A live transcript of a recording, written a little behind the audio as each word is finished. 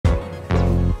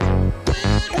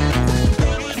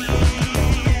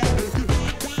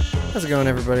How's it going,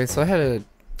 everybody? So I had a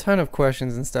ton of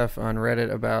questions and stuff on Reddit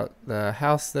about the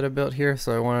house that I built here,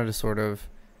 so I wanted to sort of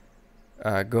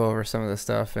go over some of the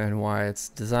stuff and why it's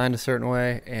designed a certain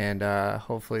way, and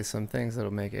hopefully some things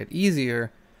that'll make it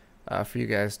easier for you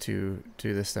guys to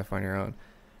do this stuff on your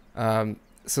own.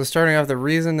 So starting off, the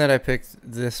reason that I picked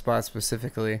this spot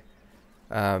specifically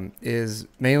is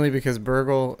mainly because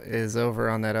Burgle is over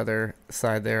on that other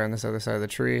side there, on this other side of the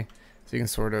tree, so you can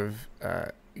sort of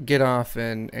get off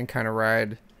and kind of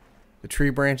ride the tree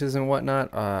branches and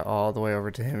whatnot all the way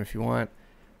over to him if you want.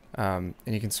 And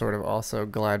you can sort of also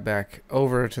glide back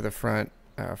over to the front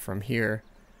from here,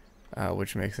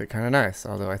 which makes it kind of nice,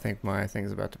 although I think my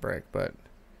thing's about to break, but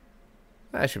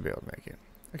I should be able to make it.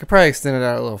 I could probably extend it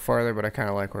out a little farther, but I kind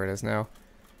of like where it is now.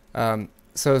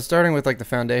 So starting with like the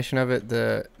foundation of it,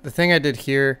 the thing I did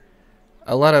here,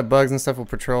 a lot of bugs and stuff will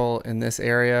patrol in this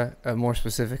area, more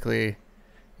specifically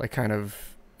like kind of,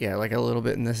 yeah, like a little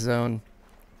bit in this zone.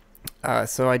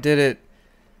 So I did it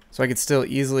so I could still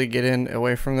easily get in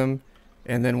away from them,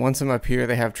 and then once I'm up here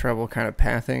they have trouble kind of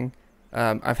pathing.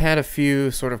 I've had a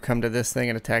few sort of come to this thing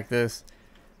and attack this,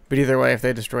 but either way, if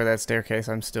they destroy that staircase,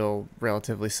 I'm still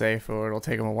relatively safe, or it'll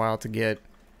take them a while to get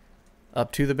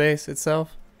up to the base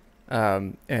itself.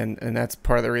 And that's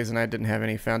part of the reason I didn't have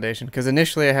any foundation, because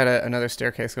initially I had another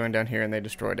staircase going down here and they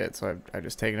destroyed it, so I've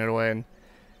just taken it away, and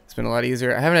it's been a lot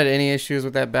easier. I haven't had any issues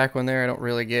with that back one there. I don't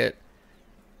really get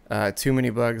too many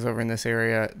bugs over in this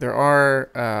area. There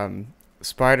are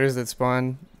spiders that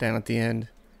spawn down at the end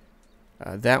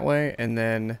that way, and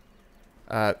then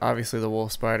obviously the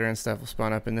wolf spider and stuff will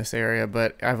spawn up in this area,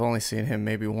 but I've only seen him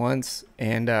maybe once,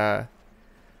 and I've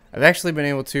actually been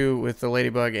able to, with the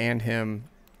ladybug and him,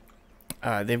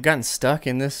 they've gotten stuck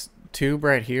in this tube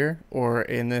right here or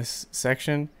in this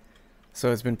section, so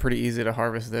it's been pretty easy to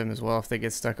harvest them as well if they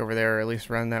get stuck over there, or at least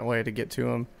run that way to get to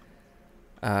them.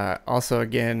 Also,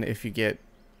 again, if you get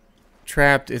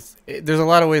trapped, there's a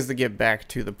lot of ways to get back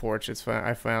to the porch. It's fun,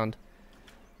 I found,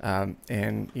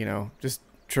 and you know, just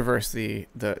traverse the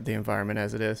environment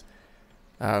as it is.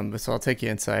 But so I'll take you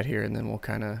inside here, and then we'll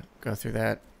kind of go through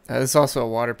that. This is also a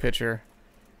water pitcher,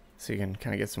 so you can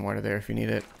kind of get some water there if you need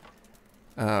it.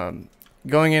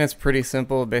 Going in, it's pretty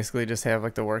simple. Basically, just have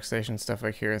like the workstation stuff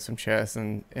like here and some chests,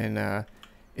 and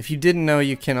if you didn't know,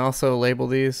 you can also label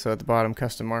these. So at the bottom,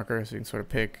 custom markers, so you can sort of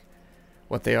pick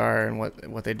what they are and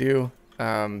what they do.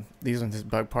 These ones is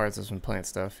bug parts, this one plant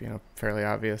stuff, you know, fairly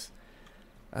obvious.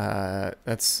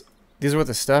 These are what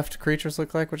the stuffed creatures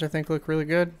look like, which I think look really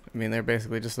good. I mean, they're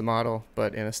basically just the model,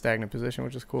 but in a stagnant position,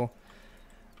 which is cool.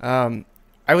 I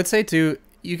would say too,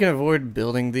 you can avoid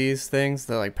building these things,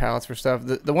 the like pallets for stuff.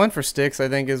 The one for sticks, I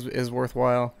think, is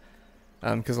worthwhile,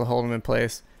 because they'll hold them in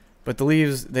place. But the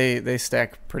leaves, they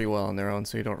stack pretty well on their own,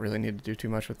 so you don't really need to do too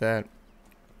much with that.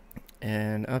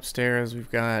 And upstairs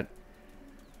we've got,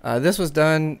 this was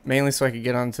done mainly so I could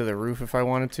get onto the roof if I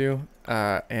wanted to,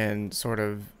 and sort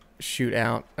of shoot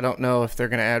out. I don't know if they're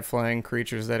going to add flying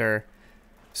creatures that are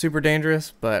super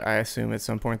dangerous, but I assume at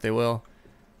some point they will.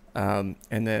 And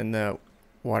then the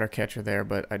water catcher there,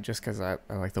 but just because I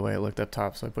like the way it looked up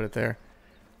top, so I put it there.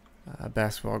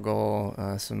 Basketball goal,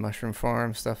 some mushroom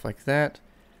farm, stuff like that.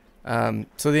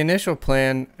 So the initial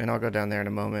plan, and I'll go down there in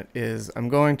a moment, is I'm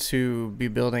going to be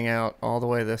building out all the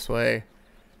way this way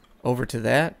over to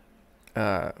that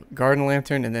garden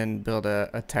lantern, and then build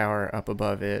a tower up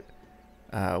above it,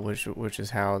 which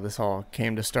is how this all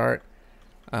came to start.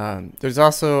 There's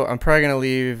also, I'm probably going to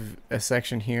leave a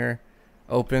section here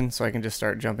open so I can just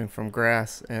start jumping from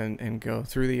grass and go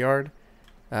through the yard,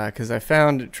 because I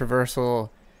found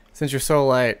traversal, since you're so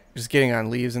light, just getting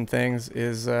on leaves and things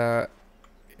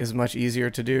is much easier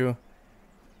to do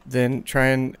than try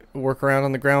and work around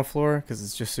on the ground floor, because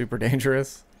it's just super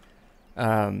dangerous.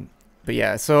 But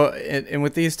yeah, so and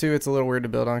with these two, it's a little weird to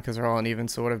build on because they're all uneven.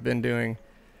 So what I've been doing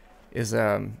is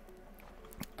on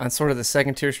sort of the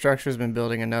second tier structures, been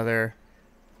building another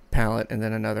pallet and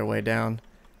then another way down.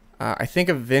 I think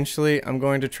eventually I'm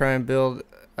going to try and build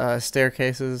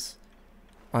staircases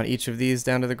on each of these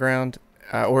down to the ground,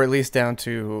 or at least down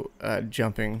to a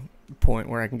jumping point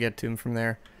where I can get to them from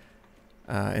there.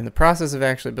 And the process of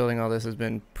actually building all this has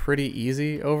been pretty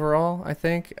easy overall, I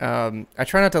think. I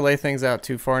try not to lay things out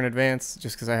too far in advance,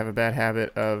 just because I have a bad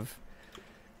habit of,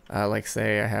 like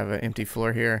say I have an empty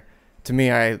floor here. To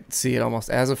me, I see it almost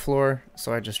as a floor,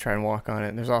 so I just try and walk on it.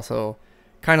 And there's also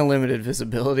kind of limited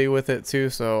visibility with it too,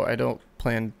 so I don't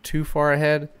plan too far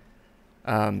ahead.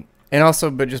 And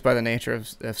also, but just by the nature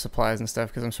of supplies and stuff,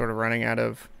 because I'm sort of running out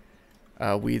of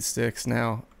weed sticks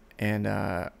now, and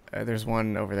there's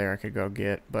one over there I could go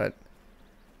get, but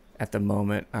at the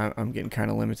moment. I'm getting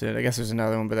kind of limited. I guess there's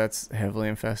another one, but that's heavily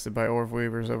infested by orb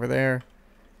weavers over there.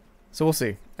 So we'll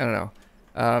see. I don't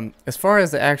know. As far as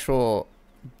the actual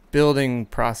building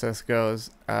process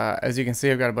goes, as you can see,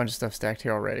 I've got a bunch of stuff stacked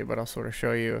here already, but I'll sort of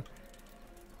show you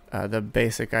the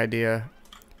basic idea.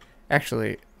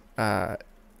 Actually,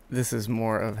 this is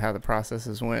more of how the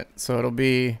processes went. So it'll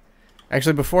be,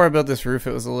 actually before I built this roof,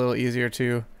 it was a little easier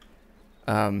too.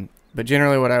 But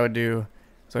generally what I would do,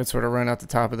 so I'd sort of run out the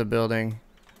top of the building,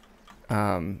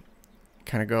 kind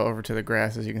of go over to the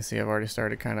grass. As you can see, I've already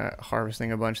started kind of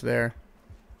harvesting a bunch there.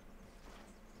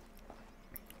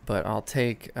 But I'll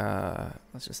take,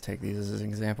 let's just take these as an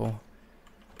example.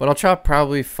 But I'll chop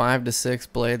probably 5 to 6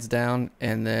 blades down,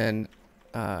 and then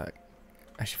I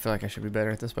should feel like I should be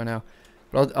better at this by now.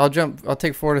 But I'll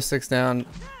take 4 to 6 down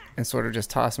and sort of just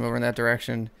toss them over in that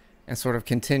direction, and sort of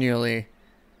continually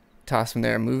toss them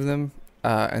there and move them.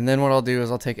 And then what I'll do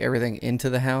is I'll take everything into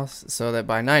the house so that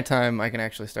by nighttime I can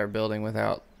actually start building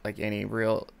without like any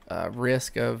real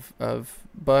risk of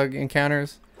bug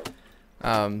encounters.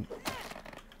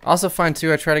 Also find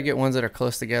too, I try to get ones that are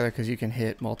close together because you can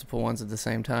hit multiple ones at the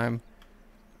same time.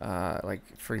 Like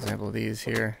for example these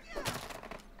here,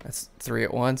 that's 3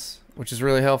 at once, which is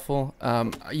really helpful.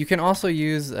 You can also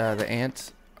use the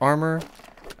ant armor.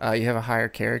 You have a higher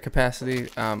carry capacity.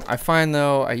 I find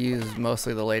though I use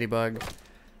mostly the ladybug,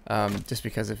 just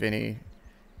because if any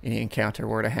encounter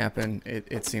were to happen,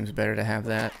 it seems better to have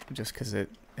that just because it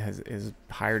is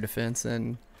higher defense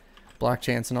and block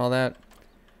chance and all that.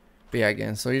 But yeah,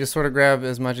 again, so you just sort of grab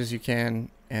as much as you can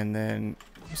and then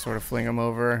sort of fling them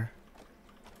over,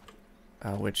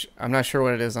 which I'm not sure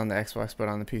what it is on the Xbox, but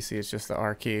on the PC it's just the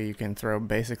R key. You can throw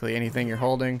basically anything you're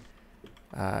holding,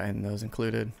 and those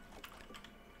included.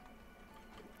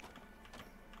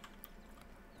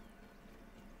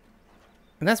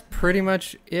 And that's pretty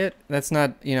much it. That's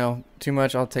not, you know, too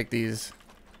much. I'll take these,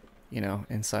 you know,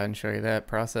 inside and show you that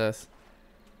process.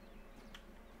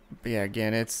 But yeah,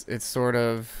 again, it's sort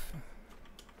of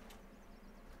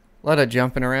a lot of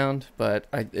jumping around, but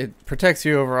it protects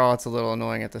you overall. It's a little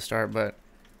annoying at the start, but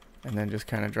and then just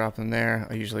kind of drop them there.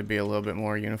 I'll usually be a little bit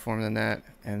more uniform than that,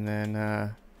 and then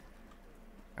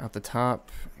out the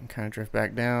top and kind of drift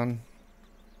back down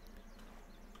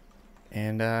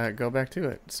and go back to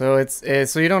it. So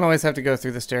so you don't always have to go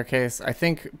through the staircase. I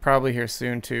think probably here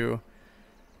soon too,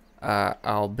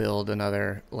 I'll build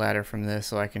another ladder from this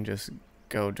so I can just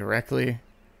go directly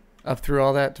up through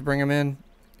all that to bring them in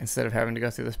instead of having to go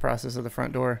through this process of the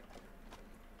front door,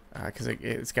 because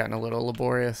it's gotten a little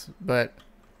laborious. But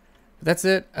that's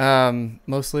it,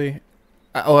 mostly.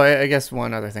 I guess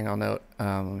one other thing I'll note,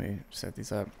 let me set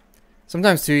these up.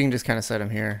 Sometimes too you can just kind of set them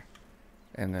here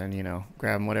and then, you know,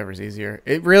 grab them, whatever's easier.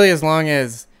 It really, as long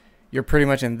as you're pretty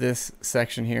much in this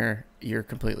section here, you're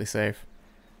completely safe,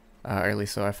 or at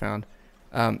least so I found.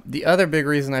 The other big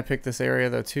reason I picked this area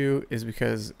though too is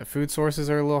because food sources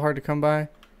are a little hard to come by.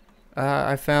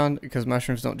 I found, because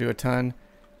mushrooms don't do a ton,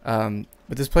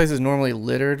 but this place is normally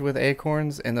littered with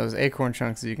acorns, and those acorn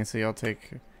chunks, as you can see, I'll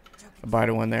take a bite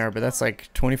of one there, but that's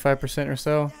like 25% or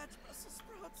so.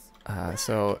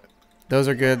 So those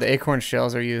are good. The acorn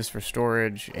shells are used for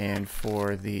storage and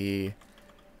for the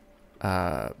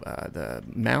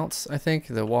mounts, I think,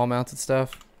 the wall mounted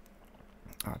stuff.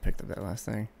 Oh, I picked up that last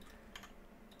thing.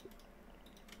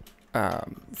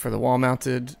 For the wall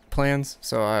mounted plans,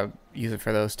 so I use it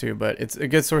for those too, but it's a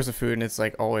good source of food and it's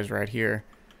like always right here.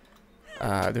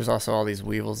 There's also all these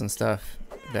weevils and stuff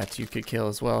that you could kill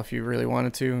as well if you really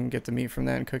wanted to and get the meat from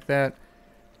that and cook that.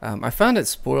 I found it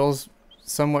spoils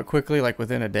somewhat quickly, like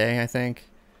within a day I think,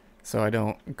 so I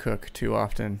don't cook too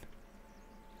often,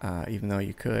 even though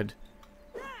you could.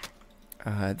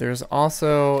 There's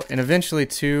also, and eventually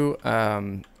too,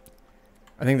 I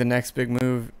think the next big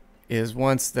move is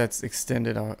once that's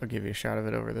extended, I'll give you a shot of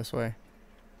it over this way.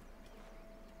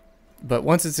 But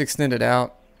once it's extended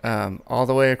out all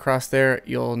the way across there,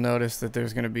 you'll notice that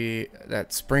there's going to be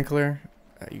that sprinkler.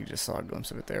 You just saw a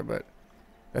glimpse of it there, but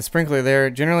that sprinkler there,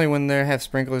 generally when they have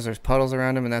sprinklers, there's puddles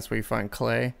around them, and that's where you find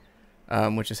clay,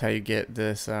 which is how you get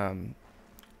this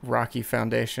rocky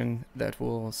foundation that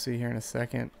we'll see here in a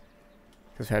second.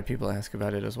 Because I've had people ask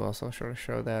about it as well, so I'll sort of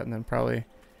show that, and then probably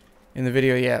in the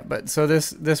video, yeah. But so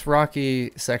this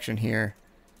rocky section here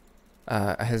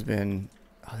has been,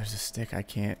 oh, there's a stick I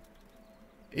can't,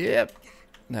 yep,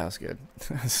 that was good.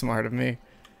 Smart of me.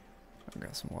 I've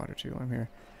got some water too while I'm here.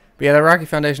 But yeah, that rocky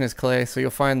foundation is clay, so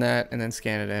you'll find that and then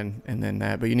scan it in, and then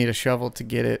that, but you need a shovel to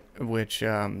get it, which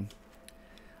I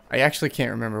actually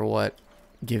can't remember what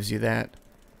gives you that,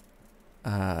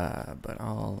 but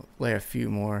I'll lay a few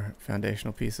more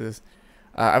foundational pieces.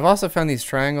 I've also found these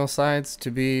triangle sides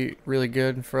to be really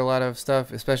good for a lot of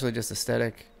stuff, especially just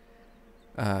aesthetic,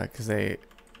 because they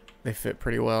fit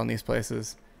pretty well in these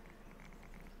places.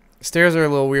 Stairs are a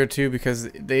little weird too because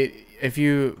if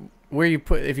you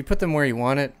put them where you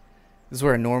want it, this is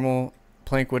where a normal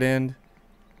plank would end,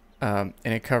 and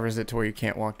it covers it to where you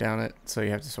can't walk down it. So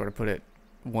you have to sort of put it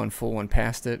one full one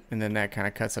past it, and then that kind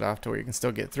of cuts it off to where you can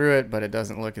still get through it, but it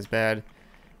doesn't look as bad,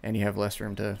 and you have less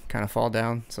room to kind of fall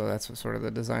down. So that's sort of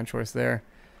the design choice there.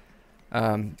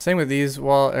 Same with these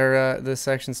this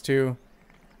sections too.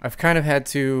 I've kind of had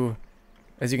to,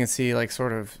 as you can see, like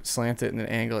sort of slant it and then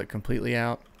angle it completely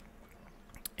out.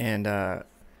 And I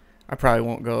probably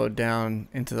won't go down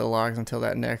into the logs until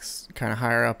that next kind of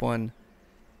higher up one.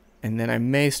 And then I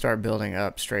may start building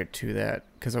up straight to that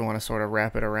because I want to sort of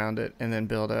wrap it around it and then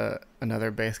build another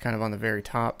base kind of on the very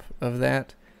top of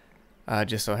that.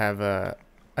 Just so I have a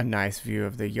nice view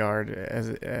of the yard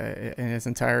in its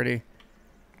entirety.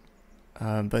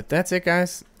 But that's it,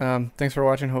 guys. Thanks for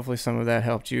watching. Hopefully some of that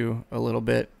helped you a little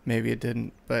bit. Maybe it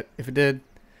didn't, but if it did,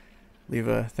 leave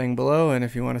a thing below. And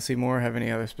if you want to see more, have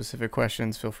any other specific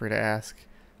questions, feel free to ask.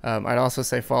 I'd also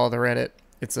say follow the Reddit.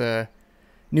 It's a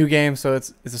new game, so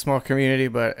it's a small community,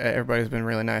 but everybody's been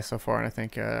really nice so far, and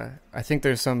I think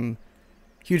there's some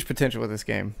huge potential with this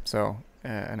game. So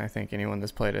and I think anyone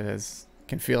that's played it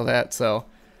can feel that. So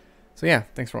yeah,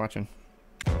 thanks for watching.